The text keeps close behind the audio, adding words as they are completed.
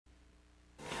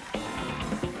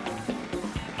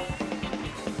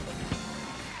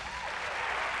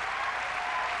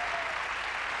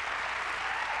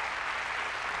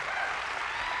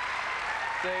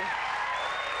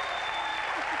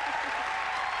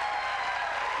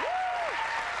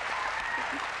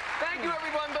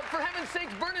for heaven's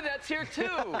sakes, Bernadette's here too.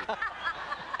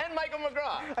 And Michael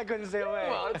McGraw. I couldn't stay away.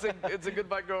 Well, it's a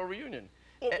Goodbye Girl reunion.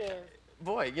 It is.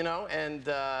 Boy, you know, and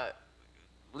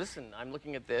listen, I'm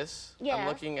looking at this. Yeah. I'm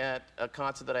looking at a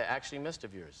concert that I actually missed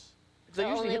of yours. Because I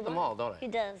usually hit them all, don't I? He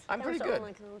does. I'm pretty good.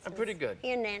 I'm pretty good.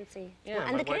 He and Nancy. Yeah,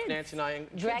 and my the wife kids. Nancy and I.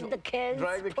 Drag the kids.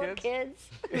 Drag the Poor kids.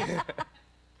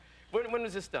 When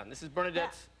was this done? This is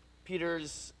Bernadette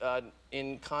Peters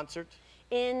in concert?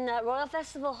 In Royal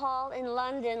Festival Hall in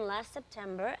London last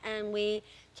September, and we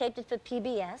taped it for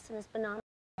PBS, and it's been on.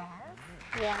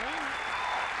 Yeah.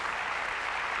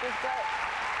 It's great.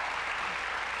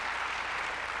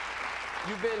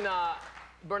 You've been,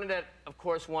 Bernadette, of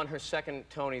course, won her second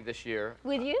Tony this year.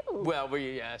 With you? Well,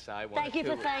 yes, I won. Thank you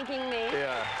for thanking me.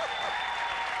 Yeah.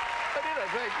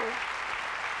 Thank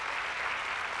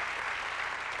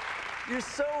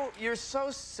you. You're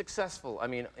so successful. I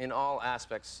mean, in all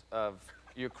aspects of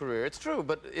your career. It's true,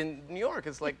 but in New York,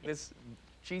 it's like this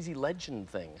cheesy legend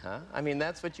thing, huh? I mean,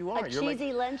 that's what you are. You're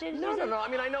cheesy legend? No. I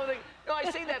mean, I know that. No,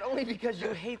 I say that only because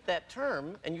you hate that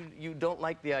term and you don't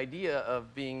like the idea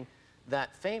of being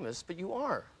that famous, but you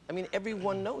are. I mean,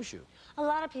 everyone knows you. A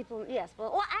lot of people, yes.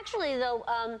 Well, actually, though,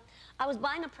 I was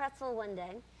buying a pretzel one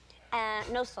day,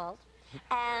 no salt,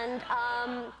 and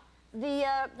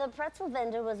the pretzel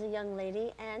vendor was a young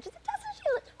lady, and she said, "Doesn't she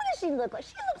look? What does she look like?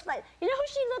 She looks like, you know who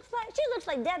she looks like? She looks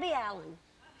like Debbie Allen,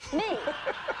 me."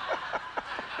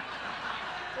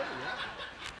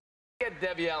 I get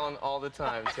Debbie Allen all the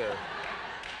time too.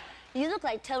 You look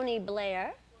like Tony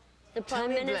Blair, the Prime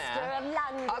Minister of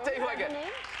London. I'll tell you who I get.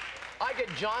 I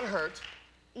get John Hurt.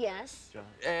 Yes.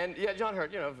 And yeah, John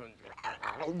Hurt, you know,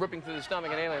 ripping through the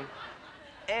stomach, an alien.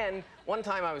 And one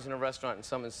time I was in a restaurant and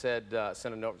someone said,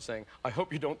 sent a note saying, "I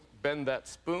hope you don't bend that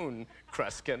spoon,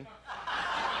 Kreskin."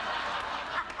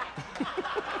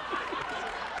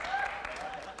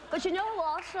 But you know who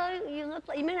also you look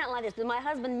like? You may not like this, but my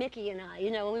husband Mickey and I,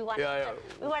 you know, when we watch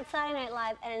we watch Saturday Night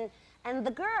Live, and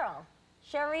the girl,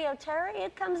 Sherry O'Terry,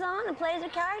 it comes on and plays a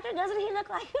character. Doesn't he look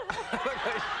like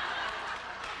her?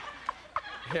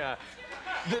 Yeah.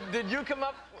 Did you come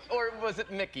up, or was it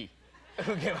Mickey?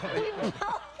 We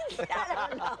both, I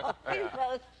don't know. We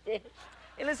both did.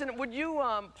 Hey, listen, would you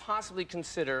possibly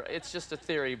consider, it's just a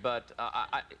theory, but,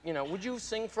 you know, would you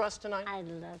sing for us tonight? I'd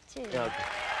love to. Yeah, okay.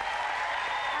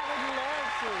 I would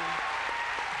love to.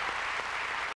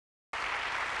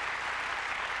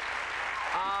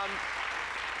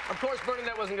 Of course,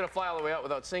 Bernadette wasn't going to fly all the way out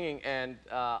without singing, and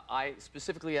I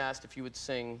specifically asked if you would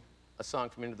sing a song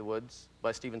from Into the Woods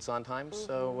by Stephen Sondheim.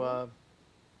 So,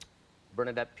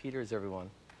 Bernadette Peters, everyone.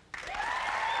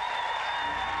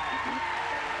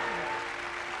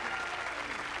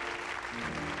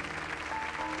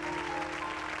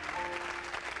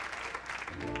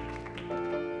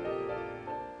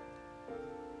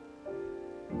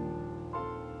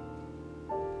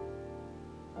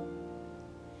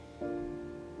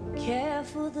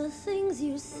 Careful the things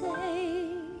you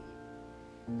say,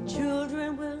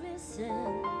 children will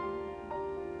listen.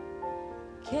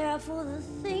 Careful the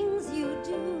things you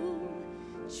do,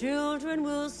 children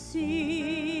will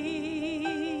see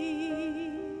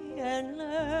and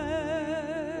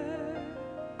learn.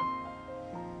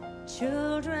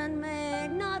 Children may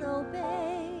not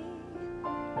obey,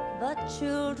 but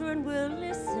children will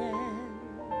listen.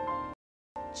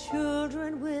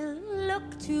 Children will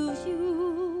look to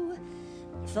you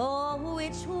for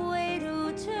which way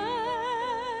to turn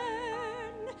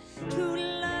to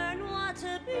learn what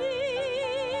to be.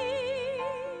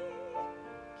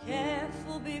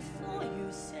 Careful before you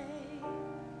say,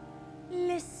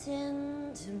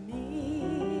 listen to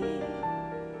me.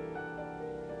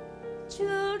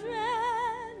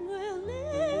 Children will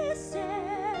listen.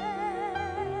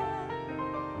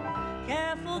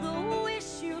 Careful the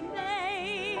wish you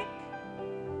make.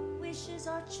 Wishes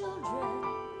are children.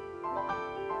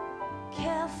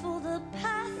 Careful the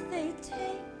path they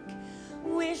take.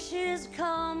 Wishes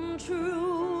come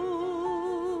true,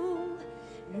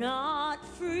 not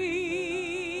free.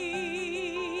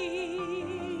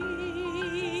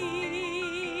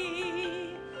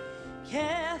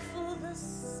 Careful the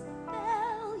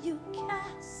spell you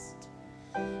cast,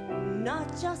 not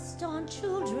just on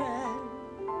children.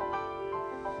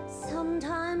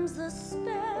 Sometimes the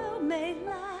spell may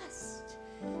last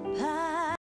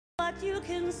past what you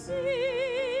can see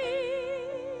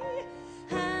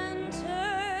and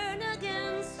turn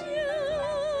against you.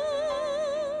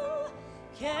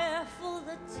 Careful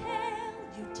the tale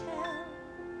you tell,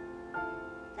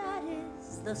 that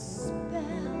is the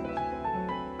spell.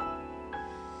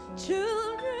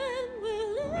 Children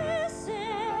will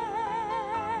listen.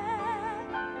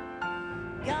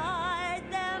 Guide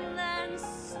them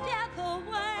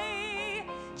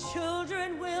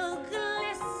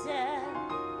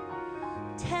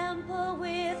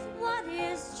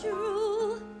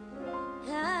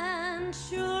and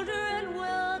children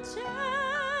will turn,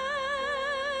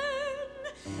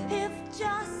 if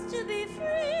just to be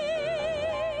free.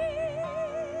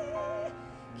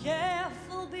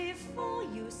 Careful before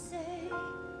you say,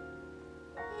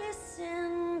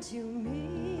 listen to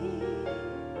me.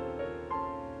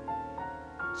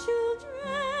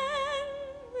 Children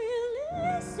will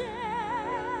listen.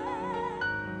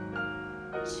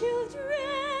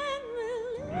 Children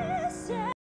will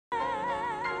listen.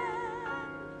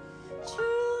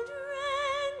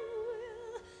 Children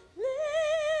will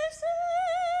listen.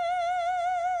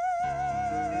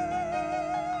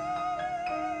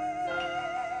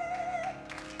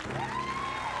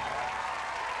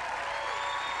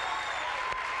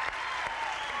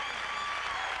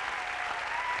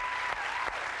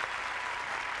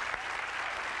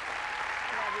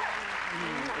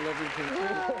 I love you too.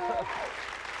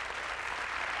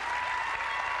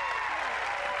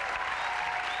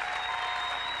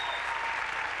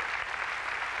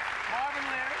 Marvin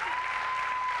Lear.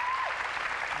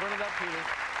 Bernadette Peters.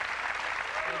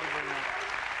 Thank you, Bernadette.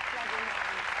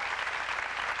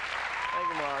 Thank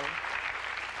you, Marvin.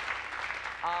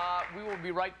 We will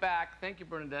be right back. Thank you,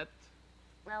 Bernadette.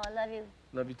 Well, I love you.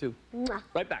 Love you too. Mwah.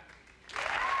 Right back.